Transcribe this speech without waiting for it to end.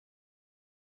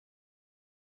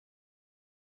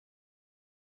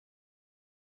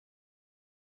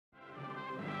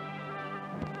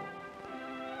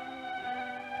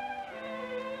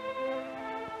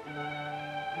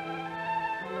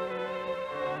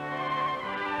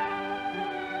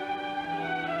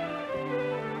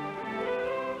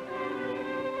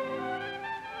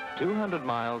200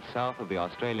 miles south of the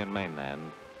Australian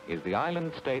mainland is the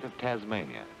island state of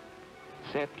Tasmania,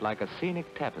 set like a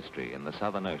scenic tapestry in the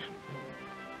Southern Ocean.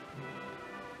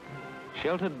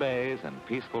 Sheltered bays and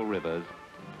peaceful rivers,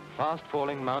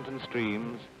 fast-falling mountain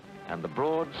streams, and the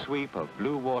broad sweep of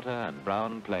blue water and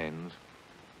brown plains,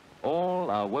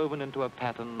 all are woven into a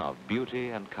pattern of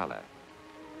beauty and colour.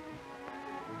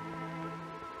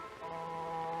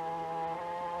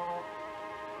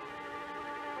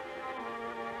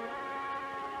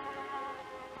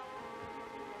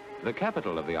 The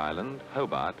capital of the island,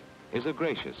 Hobart, is a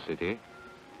gracious city,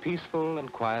 peaceful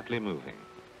and quietly moving.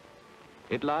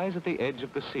 It lies at the edge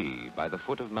of the sea by the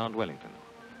foot of Mount Wellington.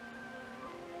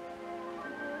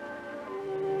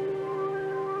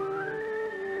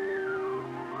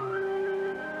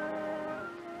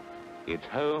 Its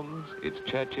homes, its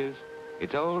churches,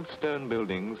 its old stone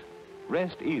buildings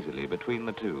rest easily between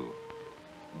the two,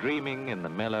 dreaming in the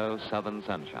mellow southern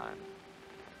sunshine.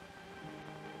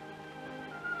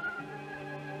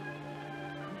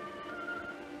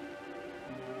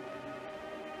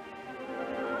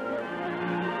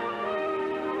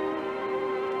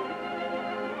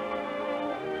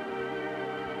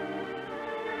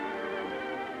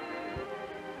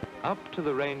 Up to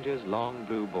the range's long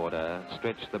blue border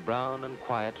stretch the brown and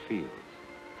quiet fields.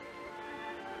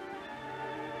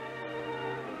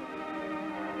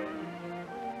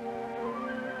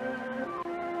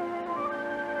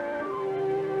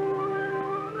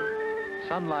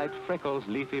 Sunlight freckles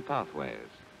leafy pathways.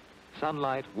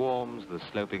 Sunlight warms the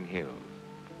sloping hills.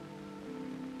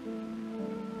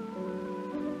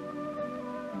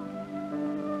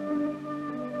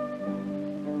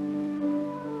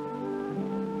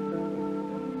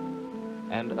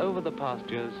 And over the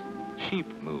pastures, sheep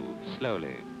move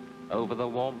slowly over the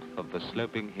warmth of the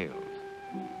sloping hills.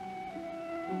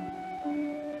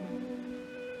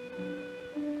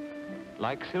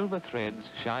 Like silver threads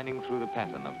shining through the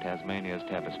pattern of Tasmania's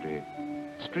tapestry,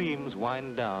 streams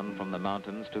wind down from the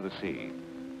mountains to the sea.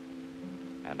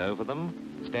 And over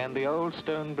them stand the old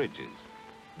stone bridges,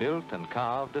 built and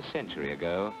carved a century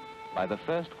ago by the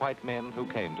first white men who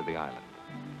came to the island.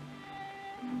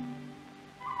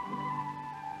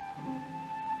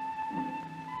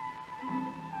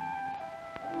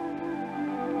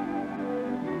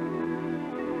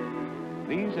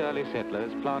 These early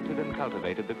settlers planted and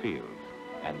cultivated the fields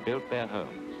and built their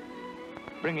homes,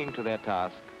 bringing to their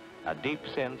task a deep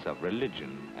sense of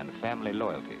religion and family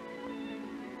loyalty.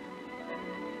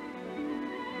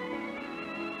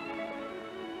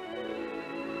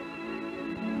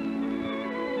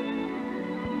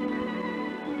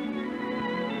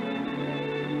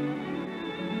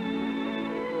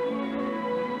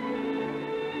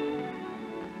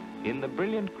 In the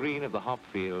brilliant green of the hop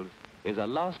fields is a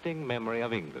lasting memory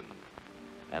of England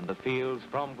and the fields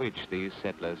from which these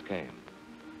settlers came.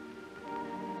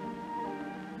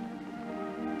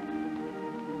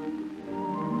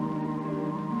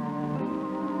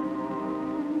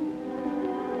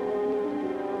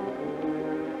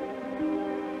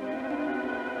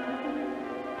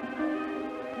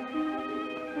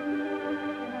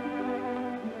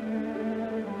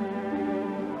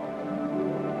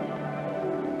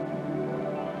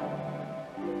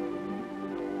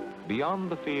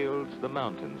 Beyond the fields, the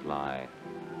mountains lie,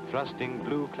 thrusting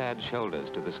blue-clad shoulders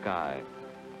to the sky.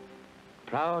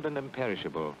 Proud and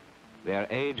imperishable, their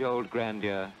age-old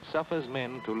grandeur suffers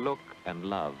men to look and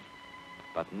love,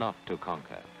 but not to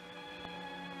conquer.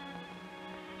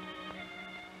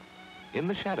 In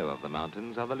the shadow of the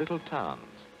mountains are the little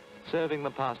towns, serving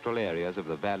the pastoral areas of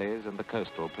the valleys and the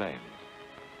coastal plains.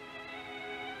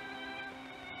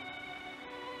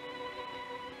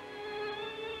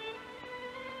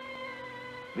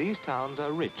 These towns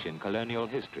are rich in colonial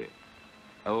history,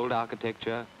 old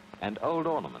architecture and old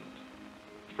ornament,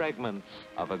 fragments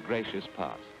of a gracious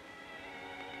past.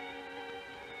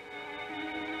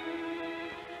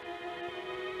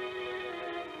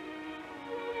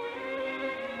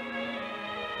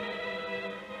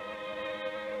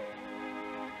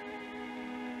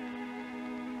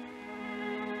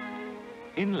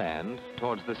 Inland,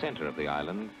 towards the center of the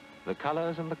island, the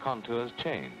colors and the contours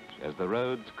change as the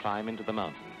roads climb into the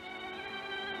mountains.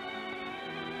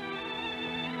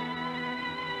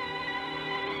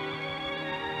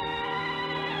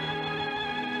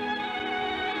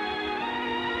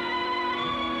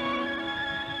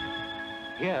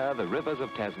 Here, the rivers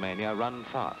of Tasmania run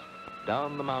fast,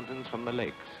 down the mountains from the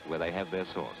lakes where they have their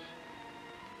source.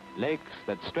 Lakes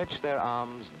that stretch their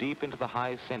arms deep into the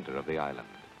high center of the island,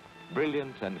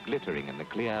 brilliant and glittering in the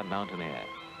clear mountain air.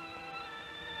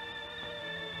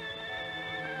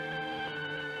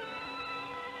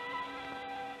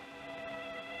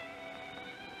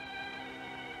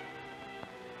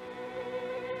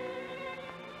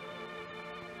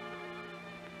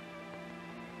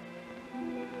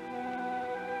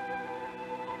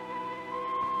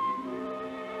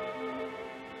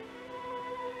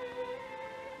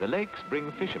 The lakes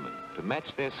bring fishermen to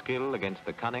match their skill against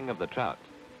the cunning of the trout.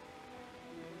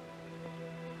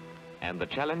 And the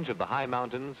challenge of the high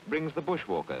mountains brings the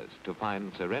bushwalkers to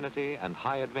find serenity and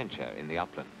high adventure in the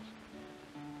uplands.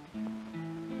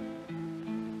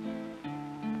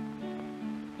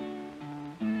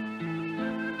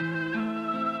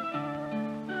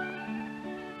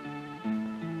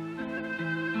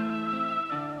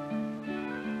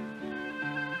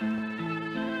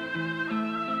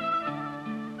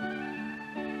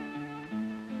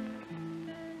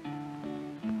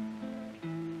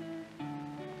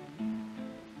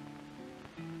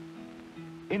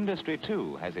 Industry,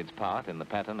 too, has its part in the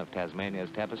pattern of Tasmania's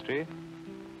tapestry.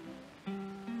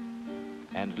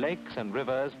 And lakes and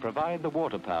rivers provide the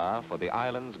water power for the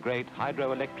island's great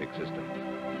hydroelectric systems.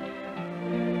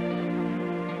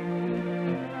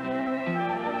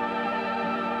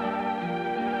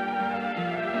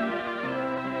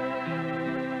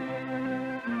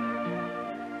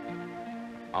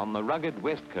 On the rugged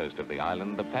west coast of the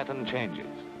island, the pattern changes.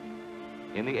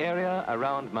 In the area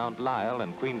around Mount Lyell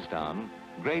and Queenstown,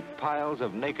 great piles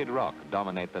of naked rock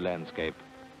dominate the landscape,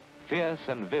 fierce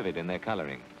and vivid in their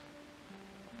colorings.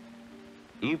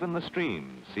 Even the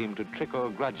streams seem to trickle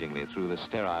grudgingly through the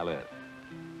sterile earth.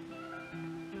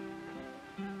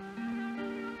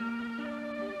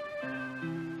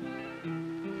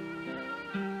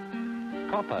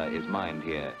 Copper is mined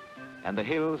here, and the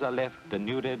hills are left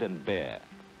denuded and bare.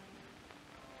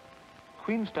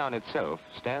 Queenstown itself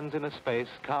stands in a space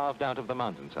carved out of the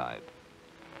mountainside.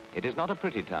 It is not a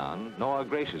pretty town, nor a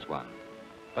gracious one,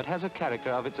 but has a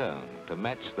character of its own to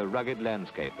match the rugged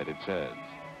landscape that it serves.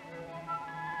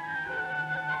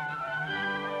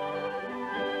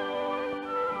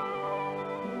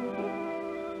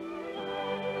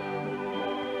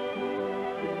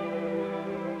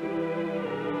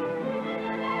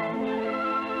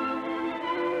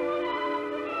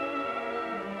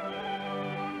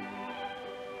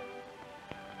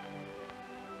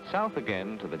 South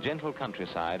again to the gentle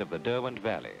countryside of the Derwent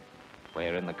Valley,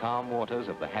 where in the calm waters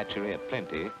of the hatchery at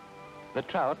Plenty, the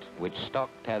trout which stock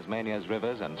Tasmania's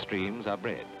rivers and streams are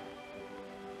bred.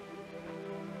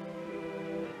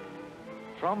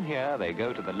 From here they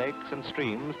go to the lakes and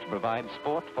streams to provide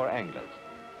sport for anglers.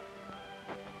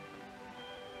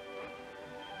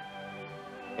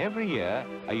 Every year,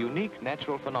 a unique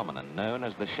natural phenomenon known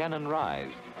as the Shannon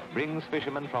Rise brings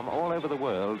fishermen from all over the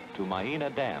world to Miena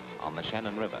Dam on the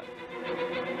Shannon River.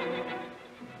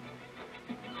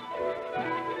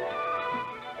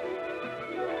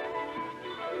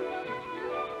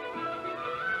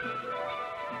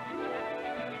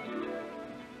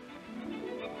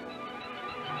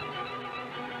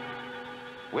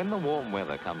 When the warm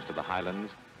weather comes to the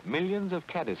highlands, millions of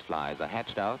caddisflies are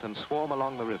hatched out and swarm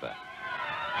along the river.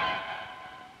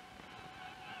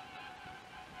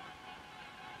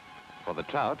 For the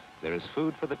trout, there is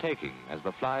food for the taking as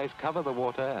the flies cover the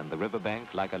water and the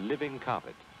riverbank like a living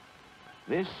carpet.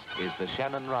 This is the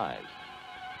Shannon Rise.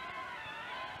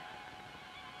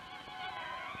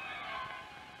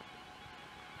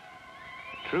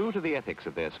 True to the ethics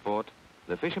of their sport,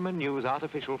 the fishermen use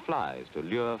artificial flies to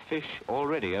lure fish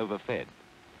already overfed.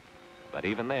 But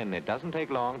even then, it doesn't take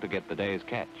long to get the day's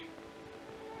catch.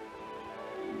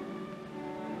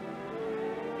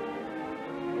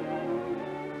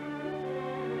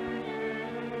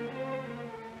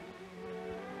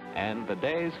 And the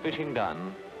day's fishing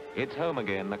done, it's home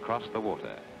again across the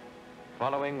water,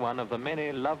 following one of the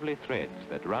many lovely threads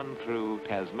that run through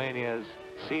Tasmania's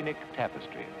scenic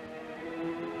tapestry.